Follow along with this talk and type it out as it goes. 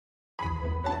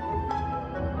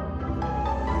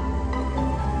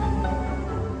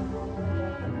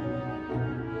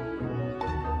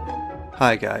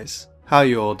Hi guys, how are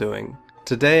you all doing?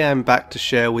 Today I'm back to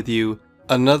share with you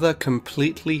another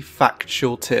completely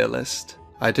factual tier list.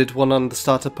 I did one on the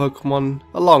starter Pokemon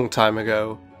a long time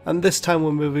ago, and this time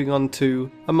we're moving on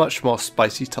to a much more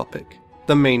spicy topic,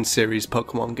 the main series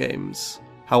Pokemon games.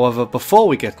 However, before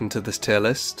we get into this tier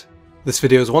list, this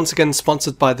video is once again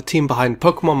sponsored by the team behind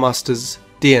Pokemon Masters,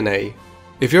 DNA.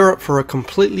 If you're up for a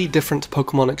completely different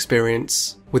Pokemon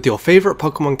experience with your favourite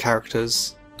Pokemon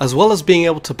characters, as well as being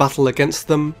able to battle against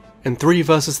them in 3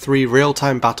 vs 3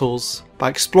 real-time battles by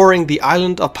exploring the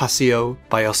island of Capacio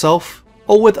by yourself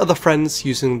or with other friends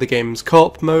using the game's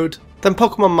co-op mode, then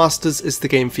Pokemon Masters is the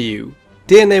game for you.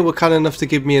 DNA were kind enough to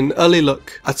give me an early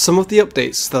look at some of the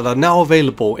updates that are now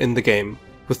available in the game,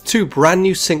 with 2 brand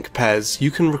new sync pairs you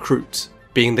can recruit,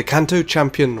 being the Kanto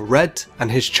champion Red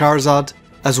and his Charizard,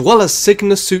 as well as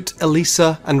Signasuit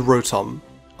Elisa and Rotom.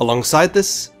 Alongside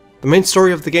this, the main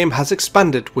story of the game has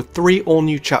expanded with 3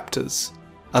 all-new chapters,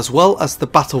 as well as the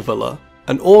Battle Villa,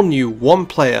 an all-new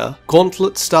one-player,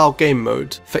 gauntlet-style game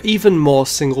mode for even more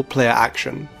single-player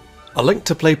action. A link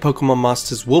to play Pokemon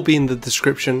Masters will be in the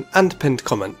description and pinned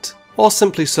comment, or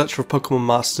simply search for Pokemon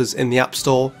Masters in the App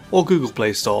Store or Google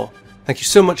Play Store. Thank you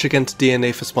so much again to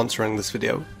DNA for sponsoring this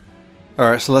video.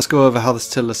 Alright, so let's go over how this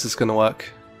tier list is going to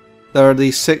work. There are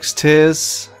these 6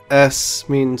 tiers. S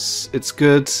means it's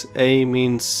good, A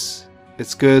means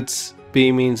it's good, B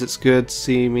means it's good,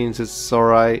 C means it's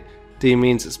alright, D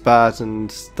means it's bad,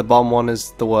 and the bottom one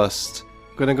is the worst.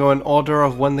 I'm gonna go in order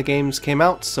of when the games came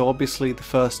out, so obviously the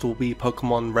first will be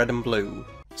Pokemon Red and Blue.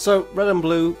 So, Red and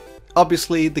Blue,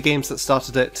 obviously the games that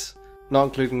started it, not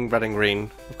including Red and Green,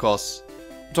 of course.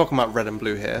 I'm talking about Red and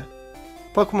Blue here.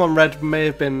 Pokemon Red may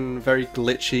have been very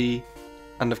glitchy,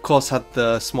 and of course had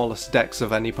the smallest decks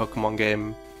of any Pokemon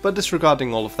game. But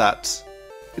disregarding all of that,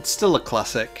 it's still a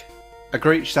classic. A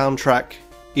great soundtrack,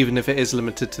 even if it is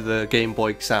limited to the Game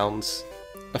Boy sounds.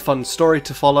 A fun story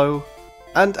to follow,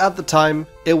 and at the time,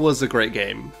 it was a great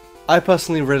game. I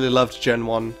personally really loved Gen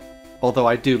 1, although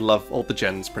I do love all the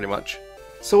gens pretty much.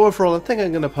 So overall, I think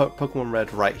I'm going to put Pokemon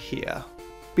Red right here.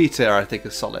 B tier I think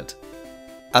is solid.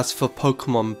 As for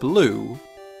Pokemon Blue,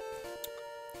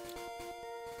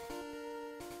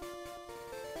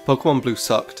 Pokemon Blue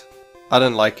sucked. I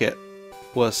didn't like it.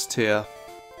 Worst tier.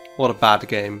 What a bad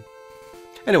game.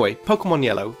 Anyway, Pokemon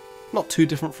Yellow. Not too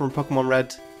different from Pokemon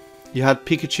Red. You had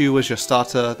Pikachu as your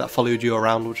starter that followed you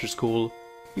around, which was cool.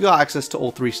 You got access to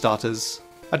all 3 starters.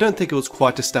 I don't think it was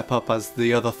quite a step up as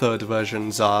the other third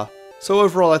versions are, so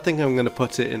overall I think I'm going to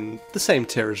put it in the same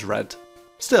tier as Red.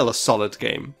 Still a solid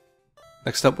game.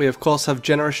 Next up we of course have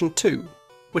Generation 2,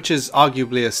 which is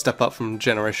arguably a step up from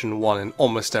Generation 1 in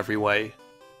almost every way.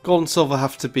 Gold and Silver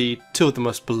have to be 2 of the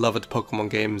most beloved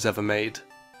Pokemon games ever made,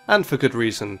 and for good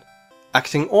reason,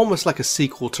 acting almost like a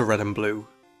sequel to Red and Blue.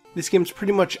 These games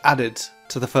pretty much added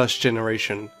to the first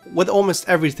generation, with almost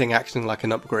everything acting like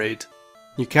an upgrade.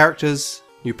 New characters,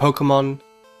 new Pokemon,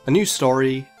 a new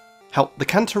story. Hell, the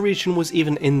Kanto region was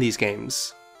even in these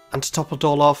games. And to top it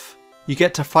all off, you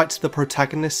get to fight the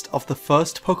protagonist of the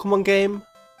first Pokemon game.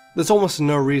 There's almost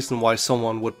no reason why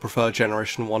someone would prefer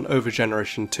Generation 1 over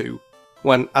Generation 2.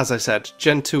 When, as I said,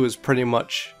 Gen 2 is pretty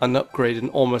much an upgrade in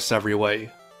almost every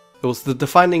way. It was the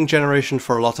defining generation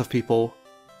for a lot of people,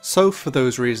 so for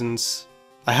those reasons,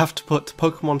 I have to put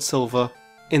Pokemon Silver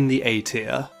in the A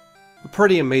tier. A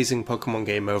pretty amazing Pokemon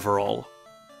game overall.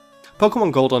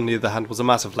 Pokemon Gold on the other hand was a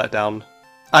massive letdown.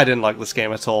 I didn't like this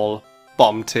game at all,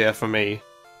 bottom tier for me.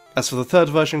 As for the third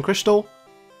version Crystal,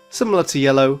 similar to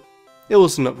Yellow, it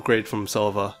was an upgrade from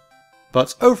Silver.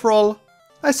 But overall,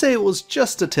 I say it was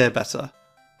just a tier better.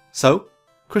 So,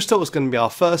 Crystal was going to be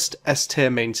our first S-tier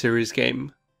main series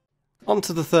game. On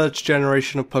to the third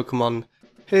generation of Pokemon.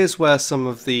 Here's where some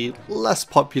of the less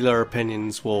popular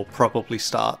opinions will probably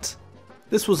start.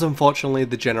 This was unfortunately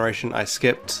the generation I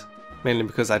skipped, mainly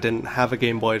because I didn't have a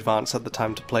Game Boy Advance at the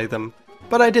time to play them,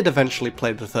 but I did eventually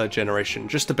play the third generation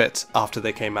just a bit after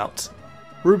they came out.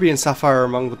 Ruby and Sapphire are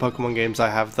among the Pokemon games I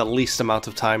have the least amount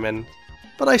of time in,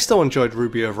 but I still enjoyed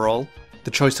Ruby overall. The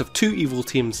choice of 2 evil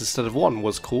teams instead of 1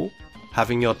 was cool.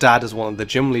 Having your dad as one of the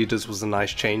gym leaders was a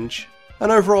nice change.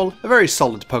 And overall, a very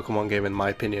solid Pokemon game in my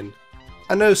opinion.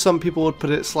 I know some people would put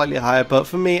it slightly higher, but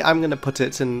for me, I'm going to put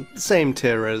it in the same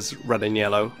tier as Red and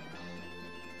Yellow.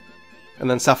 And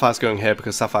then Sapphire's going here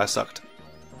because Sapphire sucked.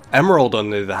 Emerald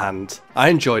on the other hand, I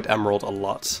enjoyed Emerald a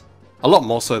lot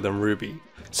more so than Ruby.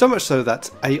 So much so that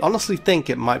I honestly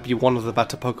think it might be one of the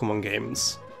better Pokemon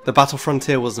games. The Battle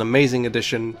Frontier was an amazing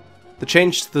addition, The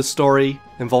change to the story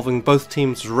involving both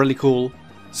teams was really cool,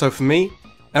 so for me,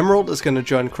 Emerald is going to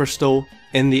join Crystal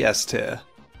in the S tier.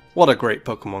 What a great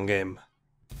Pokemon game.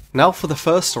 Now for the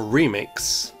first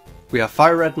remakes. We have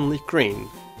Fire Red and Leaf Green,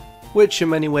 which in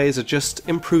many ways are just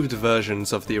improved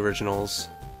versions of the originals.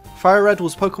 Fire Red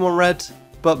was Pokemon Red,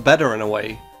 but better in a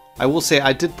way. I will say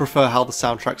I did prefer how the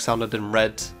soundtrack sounded in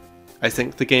Red. I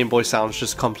think the Game Boy sounds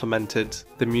just complemented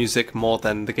the music more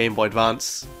than the Game Boy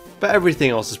Advance, but everything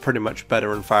else is pretty much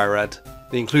better in Fire Red.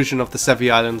 The inclusion of the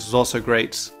Sevi Islands was also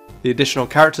great, the additional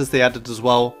characters they added as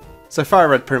well, so Fire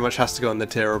Red pretty much has to go in the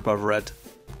tier above Red.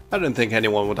 I don't think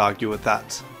anyone would argue with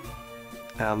that.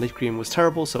 And Leaf Green was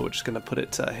terrible, so we're just going to put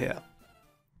it here.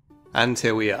 And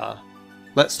here we are.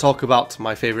 Let's talk about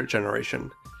my favourite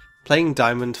generation. Playing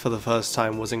Diamond for the first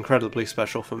time was incredibly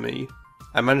special for me.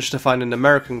 I managed to find an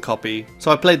American copy,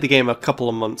 so I played the game a couple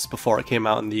of months before it came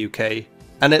out in the UK,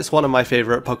 and it's one of my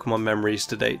favourite Pokemon memories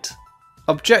to date.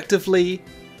 Objectively,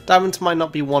 Diamond might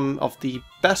not be one of the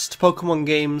best Pokemon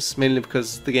games, mainly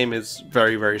because the game is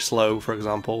very, very slow, for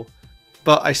example,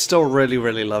 but I still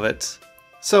really love it.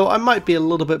 So I might be a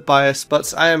little bit biased,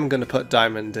 but I am going to put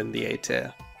Diamond in the A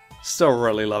tier. Still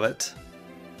really love it.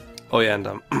 Oh yeah, and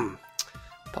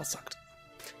that sucked.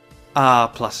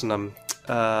 Platinum.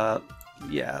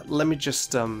 Yeah, let me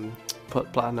just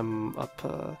put Platinum up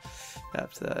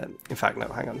there. In fact, no,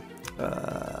 hang on.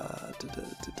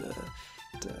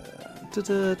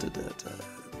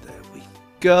 There we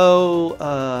go.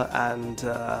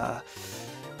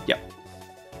 Yep.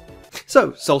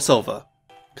 So, Soul Silver.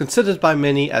 Considered by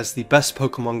many as the best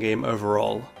Pokemon game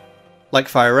overall. Like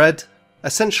Fire Red,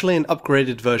 essentially an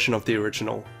upgraded version of the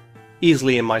original.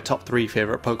 Easily in my top 3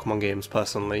 favourite Pokemon games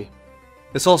personally.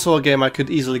 It's also a game I could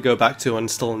easily go back to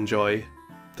and still enjoy.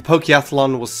 The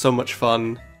Pokéathlon was so much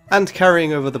fun, and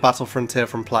carrying over the Battle Frontier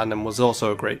from Platinum was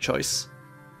also a great choice.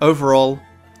 Overall,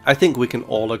 I think we can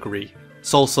all agree,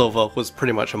 Soul Silver was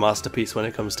pretty much a masterpiece when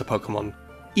it comes to Pokemon.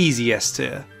 Easy S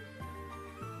tier.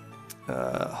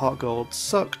 Heart Gold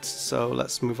sucked, so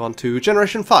let's move on to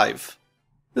Generation 5.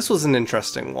 This was an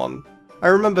interesting one. I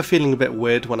remember feeling a bit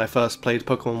weird when I first played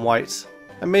Pokemon White.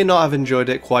 I may not have enjoyed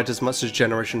it quite as much as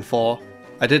Generation 4.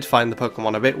 I did find the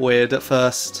Pokemon a bit weird at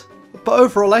first, but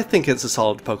overall I think it's a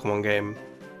solid Pokemon game.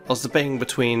 I was debating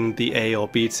between the A or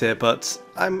B tier, but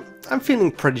I'm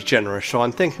feeling pretty generous, so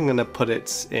I think I'm going to put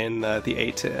it in the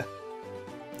A tier.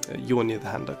 You will need the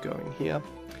hand up going here.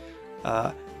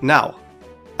 Now,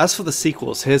 as for the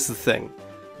sequels, here's the thing.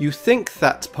 You think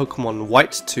that Pokemon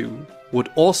White 2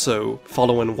 would also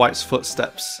follow in White's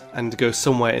footsteps and go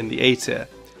somewhere in the A tier.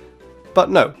 But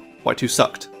no, White 2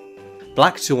 sucked.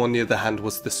 Black 2 on the other hand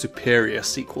was the superior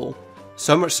sequel,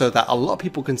 so much so that a lot of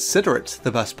people consider it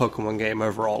the best Pokemon game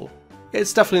overall.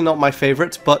 It's definitely not my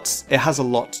favourite, but it has a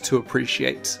lot to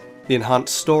appreciate. The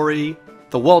enhanced story,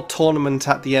 the World Tournament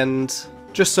at the end,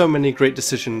 just so many great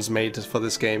decisions made for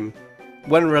this game.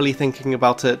 When really thinking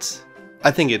about it,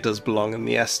 I think it does belong in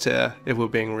the S tier, if we're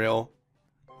being real.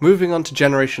 Moving on to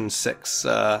Generation 6,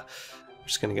 I'm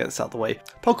just going to get this out of the way.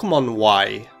 Pokemon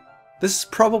Y. This is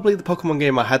probably the Pokemon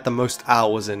game I had the most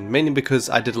hours in, mainly because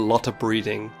I did a lot of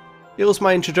breeding. It was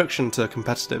my introduction to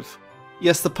competitive.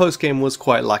 Yes, the post-game was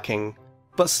quite lacking,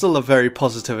 but still a very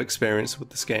positive experience with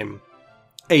this game.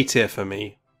 A tier for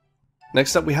me.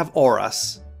 Next up we have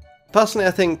Auras. Personally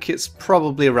I think it's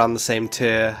probably around the same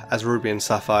tier as Ruby and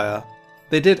Sapphire.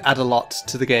 They did add a lot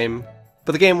to the game,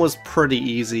 but the game was pretty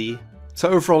easy. So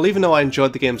overall, even though I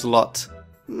enjoyed the games a lot,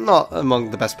 not among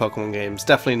the best Pokemon games,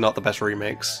 definitely not the best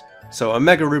remakes. So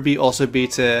Omega Ruby also B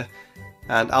tier,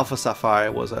 and Alpha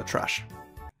Sapphire was trash.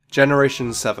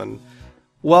 Generation 7.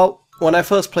 Well, when I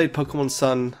first played Pokemon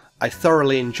Sun, I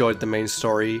thoroughly enjoyed the main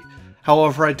story.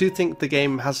 However, I do think the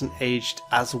game hasn't aged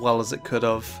as well as it could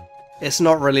have. It's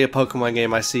not really a Pokemon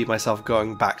game I see myself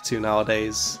going back to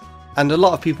nowadays. And a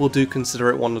lot of people do consider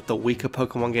it one of the weaker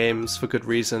Pokemon games for good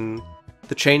reason.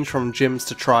 The change from gyms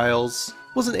to trials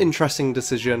was an interesting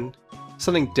decision,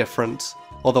 something different,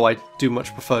 although I do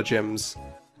much prefer gyms.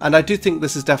 And I do think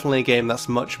this is definitely a game that's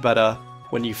much better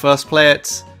when you first play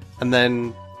it, and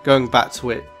then going back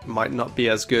to it might not be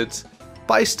as good.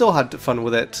 But I still had fun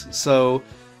with it, so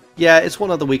yeah, it's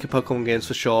one of the weaker Pokemon games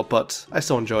for sure, but I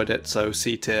still enjoyed it, so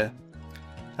C tier.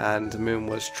 And Moon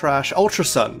was trash. Ultra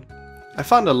Sun. I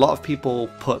found a lot of people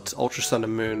put Ultra Sun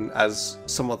and Moon as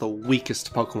some of the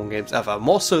weakest Pokemon games ever,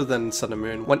 more so than Sun and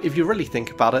Moon, when if you really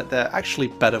think about it, they're actually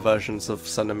better versions of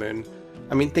Sun and Moon.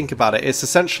 I mean, think about it, it's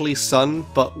essentially Sun,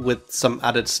 but with some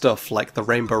added stuff, like the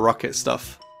Rainbow Rocket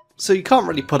stuff. So you can't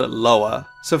really put it lower,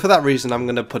 so for that reason I'm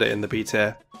going to put it in the B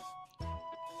tier.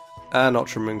 And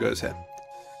Ultra Moon goes here.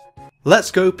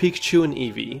 Let's Go Pikachu and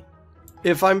Eevee.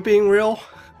 if I'm being real,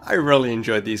 I really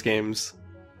enjoyed these games.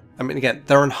 I mean, again,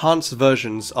 they're enhanced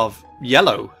versions of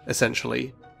Yellow,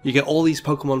 essentially. You get all these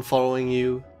Pokemon following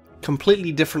you,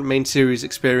 completely different main series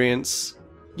experience.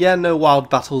 Yeah, no wild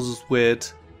battles was weird,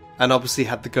 and obviously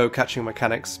had the go-catching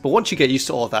mechanics, but once you get used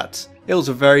to all that, it was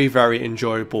a very, very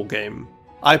enjoyable game.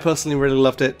 I personally really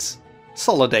loved it.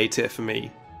 Solid A tier for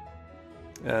me.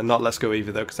 Not Let's Go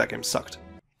either though, because that game sucked.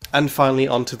 And finally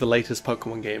on to the latest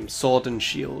Pokemon game, Sword and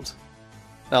Shield.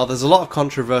 Now there's a lot of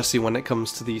controversy when it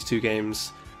comes to these two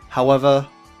games. However,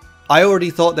 I already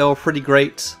thought they were pretty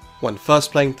great when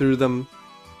first playing through them.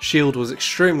 Shield was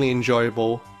extremely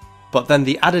enjoyable, but then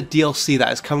the added DLC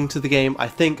that is coming to the game I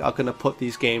think are going to put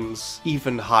these games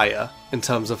even higher in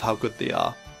terms of how good they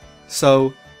are.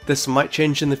 So this might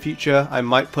change in the future, I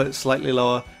might put it slightly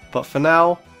lower, but for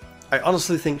now, I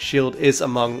honestly think Shield is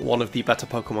among one of the better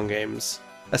Pokemon games,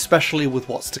 especially with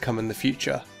what's to come in the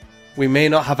future. We may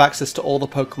not have access to all the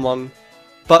Pokemon,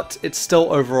 but it's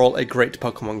still overall a great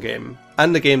Pokemon game,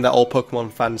 and a game that all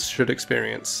Pokemon fans should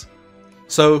experience.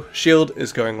 So Shield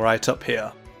is going right up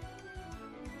here.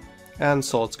 And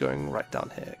Sword's going right down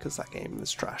here, because that game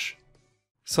is trash.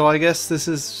 So I guess this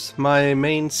is my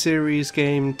main series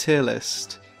game tier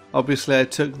list. Obviously I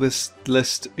took this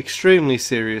list extremely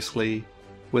seriously,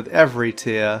 with every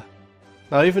tier.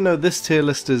 Now even though this tier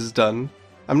list is done,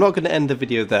 I'm not going to end the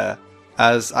video there,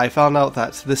 as I found out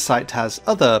that this site has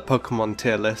other Pokemon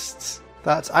tier lists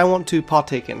that I want to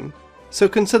partake in, so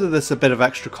consider this a bit of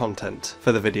extra content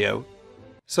for the video.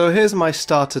 So here's my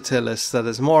starter tier list that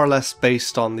is more or less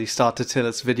based on the starter tier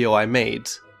list video I made,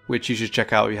 which you should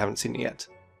check out if you haven't seen it yet.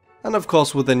 And of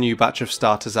course with a new batch of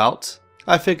starters out,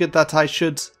 I figured that I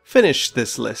should finish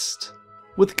this list,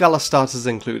 with Gala starters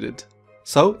included.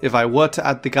 So if I were to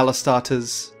add the Gala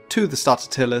starters to the starter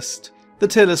tier list, the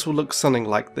tier list will look something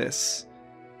like this.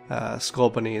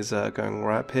 Scorbunny is going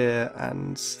right up here,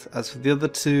 and as for the other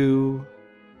two,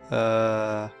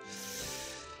 yeah.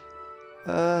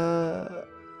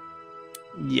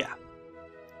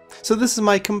 So this is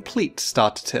my complete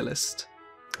starter tier list.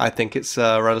 I think it's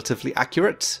relatively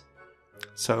accurate.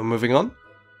 So moving on.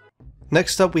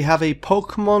 Next up we have a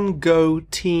Pokemon Go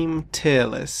team tier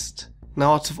list.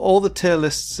 Now out of all the tier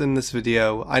lists in this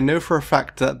video, I know for a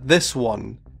fact that this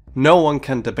one, no one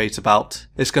can debate about.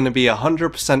 It's going to be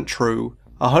 100% true,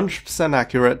 100%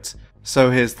 accurate,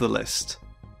 so here's the list.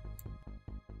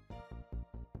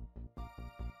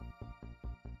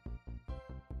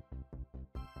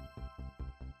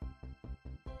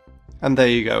 And there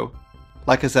you go.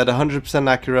 Like I said, 100%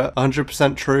 accurate,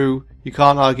 100% true, you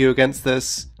can't argue against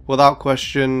this, without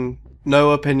question,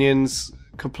 no opinions,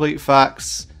 complete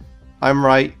facts, I'm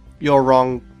right, you're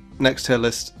wrong, next tier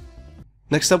list.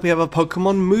 Next up we have a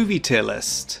Pokemon movie tier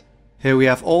list. Here we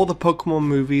have all the Pokemon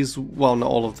movies, well not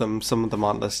all of them, some of them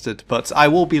aren't listed, but I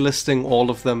will be listing all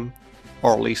of them,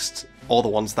 or at least all the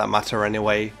ones that matter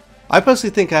anyway. I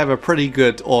personally think I have a pretty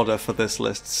good order for this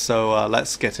list, so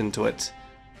let's get into it.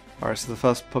 Alright, so the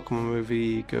first Pokemon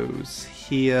movie goes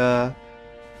here,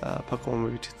 Pokemon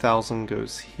movie 2000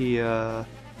 goes here,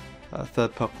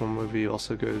 third Pokemon movie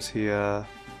also goes here.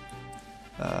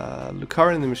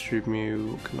 Lucario and the Mystery of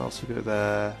Mew can also go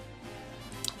there.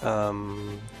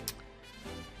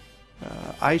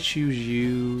 I Choose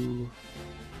You,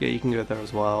 yeah, you can go there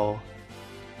as well.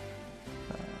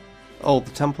 Oh,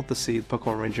 the Temple of the Sea, the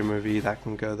Pokemon Ranger movie, that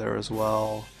can go there as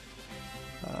well.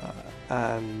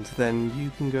 And then you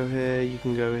can go here, you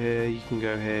can go here, you can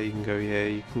go here, you can go here,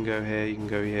 you can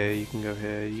go here, you can go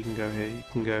here, you can go here,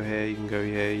 you can go here, you can go here, you can go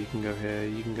here, you can go here,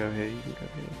 you can go here, you can go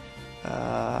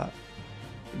here.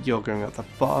 You're going at the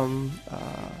bottom.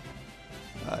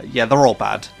 Yeah, they're all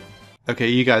bad. Okay,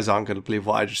 you guys aren't going to believe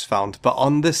what I just found, but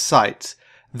on this site,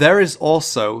 there is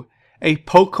also a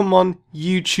Pokemon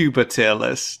YouTuber tier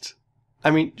list.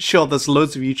 I mean, sure, there's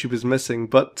loads of YouTubers missing,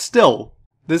 but still,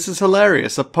 this is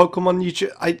hilarious. A Pokemon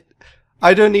YouTuber...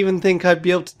 I don't even think I'd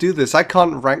be able to do this. I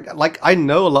can't rank... Like, I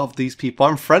know a lot of these people.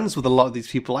 I'm friends with a lot of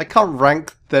these people. I can't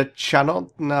rank their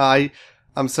channel. Nah,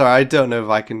 I'm sorry, I don't know if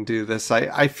I can do this.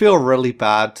 I feel really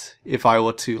bad if I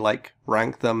were to, like,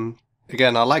 rank them.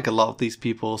 Again, I like a lot of these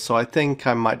people, so I think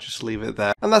I might just leave it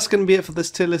there. And that's going to be it for this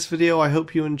tier list video. I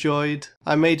hope you enjoyed.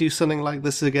 I may do something like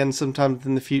this again sometime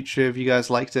in the future if you guys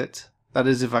liked it. That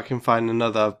is, if I can find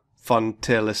another fun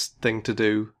tier list thing to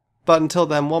do. But until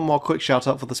then, one more quick shout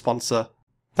out for the sponsor.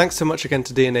 Thanks so much again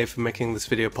to DNA for making this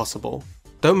video possible.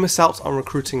 Don't miss out on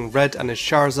recruiting Red and his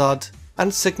Charizard, and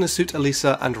Signasuit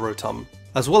Elisa and Rotom,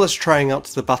 as well as trying out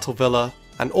the Battle Villa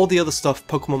and all the other stuff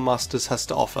Pokemon Masters has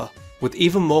to offer, with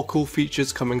even more cool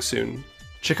features coming soon.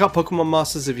 Check out Pokemon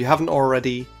Masters if you haven't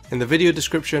already, in the video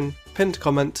description, pinned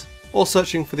comment, or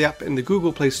searching for the app in the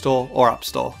Google Play Store or App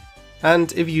Store.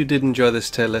 And if you did enjoy this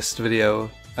tier list video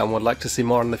and would like to see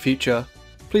more in the future,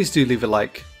 please do leave a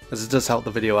like, as it does help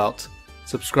the video out.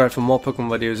 Subscribe for more Pokemon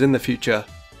videos in the future,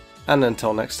 and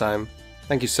until next time,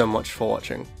 thank you so much for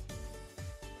watching.